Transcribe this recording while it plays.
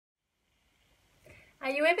Are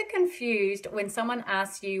you ever confused when someone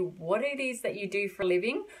asks you what it is that you do for a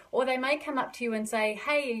living? Or they may come up to you and say,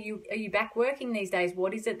 hey, are you back working these days?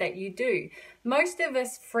 What is it that you do? Most of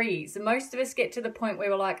us freeze. Most of us get to the point where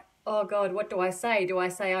we're like, oh God, what do I say? Do I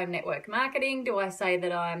say I'm network marketing? Do I say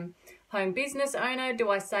that I'm home business owner? Do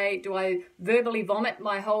I verbally vomit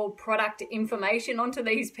my whole product information onto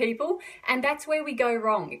these people? And that's where we go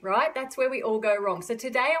wrong, right? That's where we all go wrong. So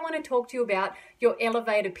today I want to talk to you about your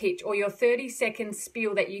elevator pitch, or your 30-second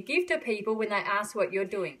spiel that you give to people when they ask what you're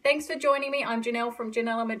doing. Thanks for joining me. I'm Janelle from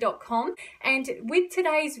janellema.com. And with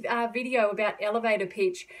today's video about elevator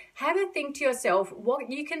pitch, have a think to yourself what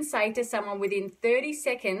you can say to someone within 30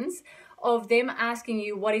 seconds of them asking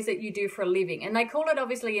you what is it you do for a living. And they call it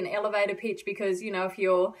obviously an elevator pitch because, you know, if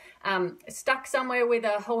you're stuck somewhere with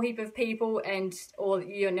a whole heap of people or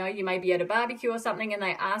you may be at a barbecue or something and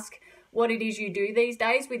they ask what it is you do these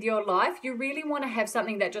days with your life, you really want to have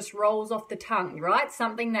something that just rolls off the tongue, right?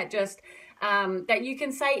 Something that just that you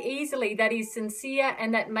can say easily, that is sincere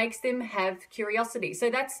and that makes them have curiosity.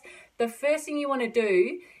 So that's the first thing you want to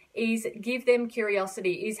do, is give them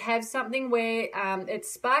curiosity, is have something where it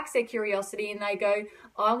sparks their curiosity and they go,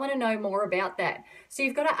 I want to know more about that. So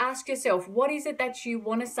you've got to ask yourself, what is it that you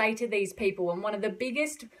want to say to these people? And one of the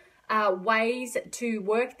biggest ways to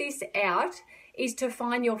work this out is to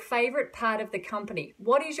find your favorite part of the company.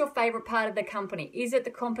 What is your favorite part of the company? Is it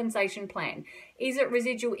the compensation plan? Is it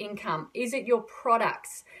residual income? Is it your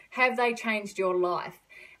products? Have they changed your life?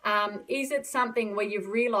 Is it something where you've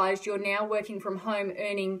realized you're now working from home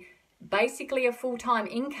earning basically a full-time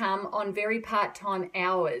income on very part-time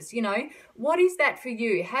hours? You know, what is that for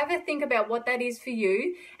you? Have a think about what that is for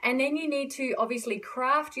you. And then you need to obviously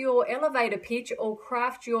craft your elevator pitch or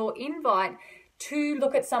craft your invite to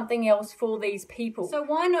look at something else for these people. So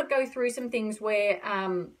why not go through some things where,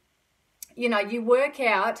 you work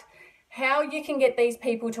out how you can get these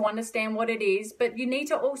people to understand what it is, but you need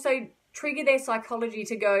to also trigger their psychology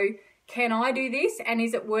to go, can I do this? And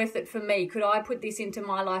is it worth it for me? Could I put this into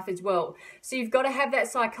my life as well? So you've got to have that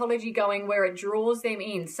psychology going where it draws them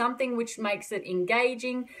in, something which makes it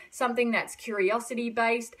engaging, something that's curiosity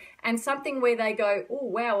based, and something where they go, oh,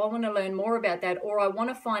 wow, I want to learn more about that, or I want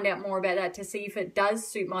to find out more about that to see if it does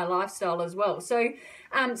suit my lifestyle as well. So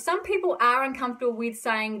some people are uncomfortable with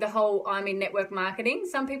saying the whole I'm in network marketing.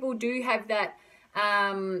 Some people do have that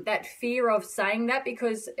fear of saying that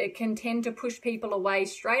because it can tend to push people away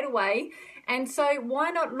straight away. And so why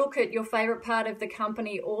not look at your favorite part of the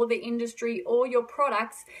company or the industry or your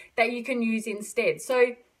products that you can use instead?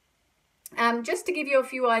 So just to give you a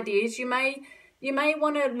few ideas, you may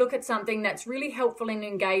want to look at something that's really helpful and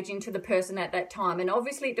engaging to the person at that time. And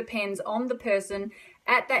obviously it depends on the person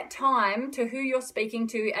at that time to who you're speaking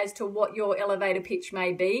to as to what your elevator pitch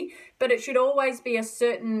may be. But it should always be a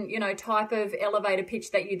certain, type of elevator pitch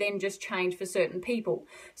that you then just change for certain people.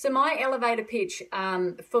 So my elevator pitch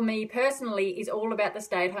for me personally is all about the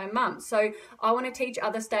stay-at-home mums. So I want to teach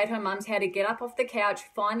other stay-at-home mums how to get up off the couch,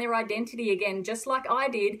 find their identity again, just like I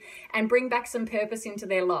did, and bring back some purpose into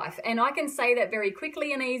their life. And I can say that very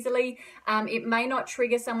quickly and easily. It may not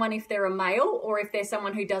trigger someone if they're a male or if they're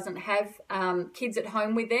someone who doesn't have kids at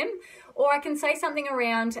home with them. Or I can say something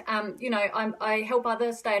around, I help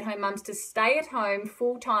other stay-at-home mums to stay at home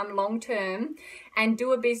full-time, long-term, and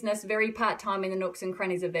do a business very part-time in the nooks and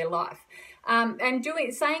crannies of their life. And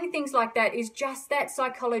saying things like that is just that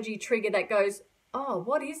psychology trigger that goes, oh,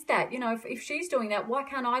 what is that? If she's doing that, why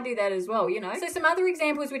can't I do that as well? So some other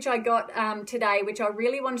examples which I got today, which I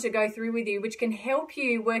really wanted to go through with you, which can help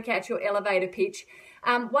you work out your elevator pitch.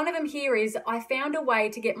 One of them here is, I found a way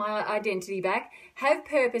to get my identity back, have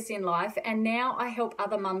purpose in life, and now I help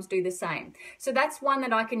other mums do the same. So that's one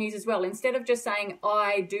that I can use as well. Instead of just saying,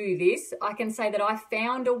 I do this, I can say that I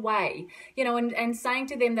found a way, and saying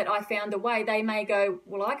to them that I found a way, they may go,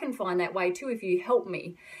 well, I can find that way too if you help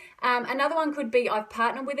me. Another one could be, I've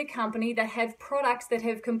partnered with a company that have products that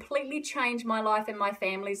have completely changed my life and my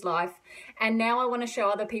family's life, and now I want to show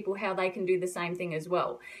other people how they can do the same thing as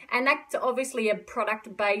well. And that's obviously a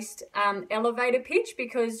product-based elevator pitch,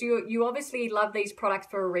 because you obviously love these products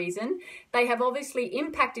for a reason. They have obviously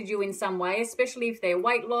impacted you in some way, especially if they're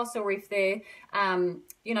weight loss or if they're,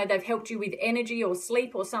 they've helped you with energy or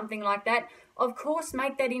sleep or something like that. Of course,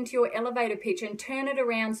 make that into your elevator pitch and turn it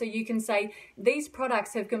around so you can say, these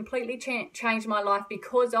products have completely changed my life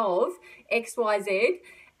because of X, Y, Z.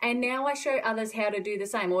 And now I show others how to do the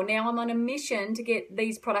same. Or now I'm on a mission to get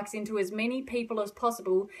these products into as many people as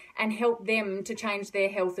possible and help them to change their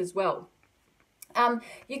health as well.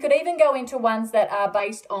 You could even go into ones that are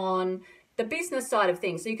based on the business side of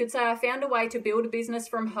things. So you could say, I found a way to build a business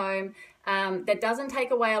from home. that doesn't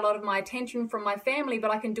take away a lot of my attention from my family,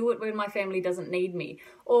 but I can do it when my family doesn't need me.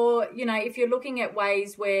 Or, you know, if you're looking at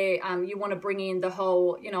ways where you want to bring in the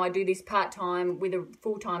whole, you know, I do this part-time with a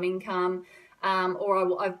full-time income,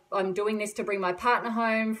 or I'm doing this to bring my partner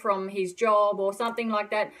home from his job or something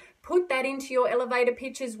like that. Put that into your elevator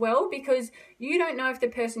pitch as well, because you don't know if the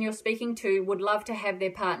person you're speaking to would love to have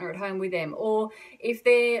their partner at home with them, or if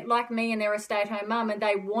they're like me and they're a stay-at-home mum and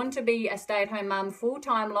they want to be a stay-at-home mum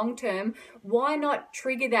full-time, long-term. Why not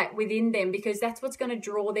trigger that within them? Because that's what's going to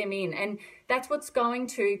draw them in, and that's what's going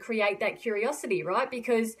to create that curiosity, right?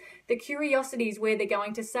 Because the curiosity is where they're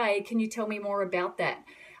going to say, can you tell me more about that?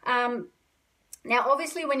 Now,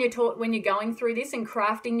 obviously, when you're going through this and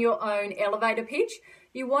crafting your own elevator pitch,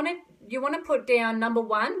 you want to put down, number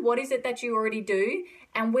one, what is it that you already do,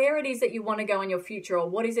 and where it is that you want to go in your future, or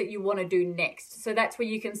what is it you want to do next. So that's where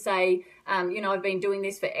you can say, you know, I've been doing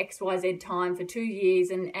this for XYZ time for 2 years,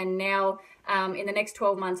 and now in the next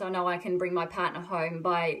 12 months, I know I can bring my partner home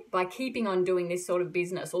by keeping on doing this sort of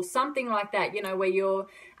business, or something like that, you know, where you're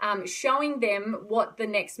showing them what the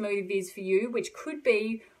next move is for you, which could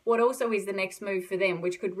be what also is the next move for them,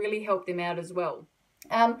 which could really help them out as well.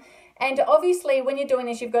 And obviously, when you're doing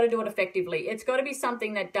this, you've got to do it effectively. It's got to be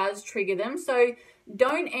something that does trigger them. So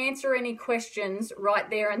don't answer any questions right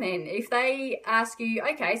there and then. If they ask you,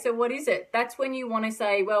 okay, so what is it? That's when you want to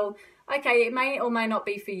say, well, okay, it may or may not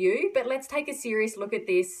be for you, but let's take a serious look at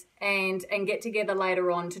this and get together later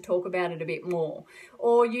on to talk about it a bit more.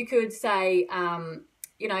 Or you could say,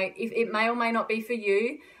 you know, if it may or may not be for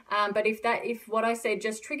you, but if what I said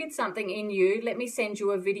just triggered something in you, let me send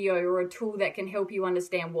you a video or a tool that can help you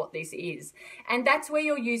understand what this is. And that's where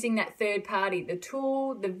you're using that third party, the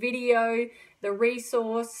tool, the video, the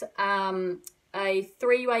resource, a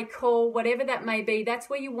three-way call, whatever that may be. That's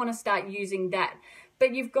where you want to start using that.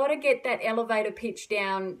 But you've got to get that elevator pitch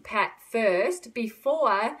down pat first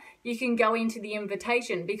before you can go into the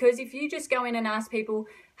invitation. Because if you just go in and ask people,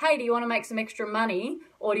 hey, do you want to make some extra money,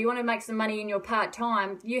 or do you want to make some money in your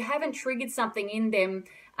part-time, you haven't triggered something in them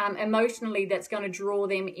emotionally that's going to draw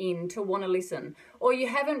them in to want to listen. Or you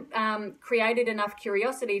haven't created enough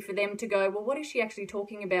curiosity for them to go, well, what is she actually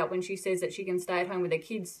talking about when she says that she can stay at home with her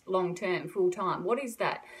kids long-term, full-time? What is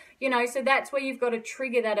that? You know, so that's where you've got to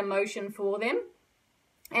trigger that emotion for them.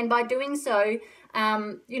 And by doing so,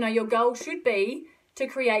 you know, your goal should be to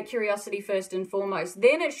create curiosity first and foremost.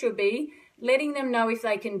 Then it should be letting them know if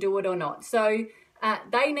they can do it or not. So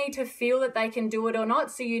they need to feel that they can do it or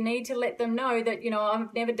not. So you need to let them know that, you know,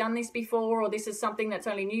 I've never done this before, or this is something that's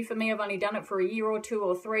only new for me. I've only done it for a year or 2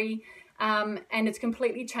 or 3. And it's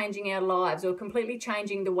completely changing our lives, or completely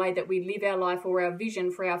changing the way that we live our life, or our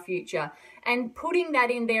vision for our future. And putting that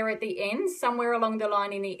in there at the end, somewhere along the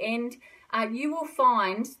line in the end, you will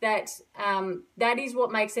find that that is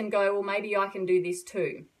what makes them go, well, maybe I can do this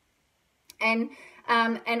too. And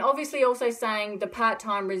obviously also saying the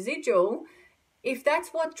part-time residual, if that's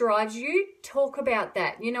what drives you, talk about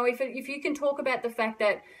that. You know, if you can talk about the fact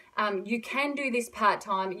that you can do this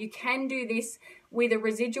part-time, you can do this with a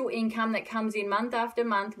residual income that comes in month after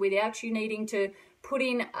month without you needing to put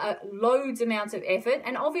in loads amounts of effort.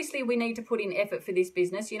 And obviously we need to put in effort for this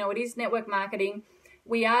business. You know, it is network marketing.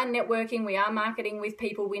 We are networking, we are marketing with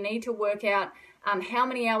people. We need to work out how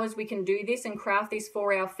many hours we can do this and craft this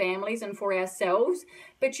for our families and for ourselves.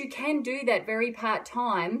 But you can do that very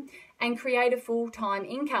part-time and create a full-time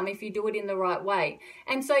income if you do it in the right way.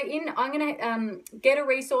 And so I'm going to get a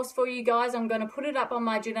resource for you guys. I'm going to put it up on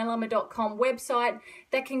my janelleemma.com website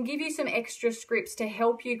that can give you some extra scripts to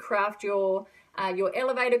help you craft your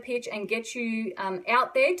elevator pitch and get you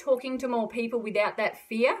out there talking to more people without that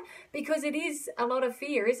fear, because it is a lot of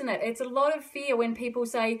fear, isn't it? It's a lot of fear when people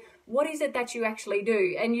say, what is it that you actually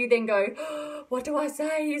do? And you then go, oh, what do I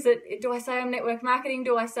say? Do I say I'm network marketing?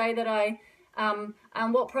 Do I say that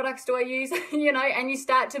what products do I use? You know, and you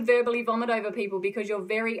start to verbally vomit over people because you're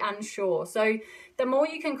very unsure. So the more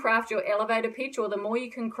you can craft your elevator pitch, or the more you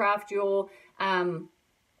can craft your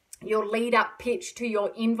lead up pitch to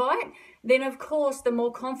your invite, then of course the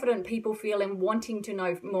more confident people feel in wanting to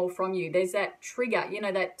know more from you. There's that trigger, you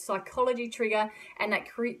know, that psychology trigger, and that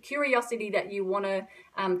curiosity that you want to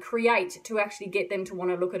create to actually get them to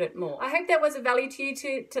want to look at it more. I hope that was of value to you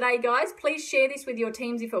today, guys. Please share this with your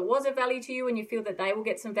teams if it was of value to you and you feel that they will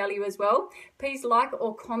get some value as well. Please like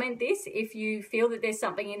or comment this if you feel that there's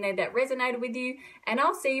something in there that resonated with you, and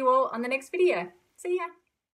I'll see you all on the next video. See ya.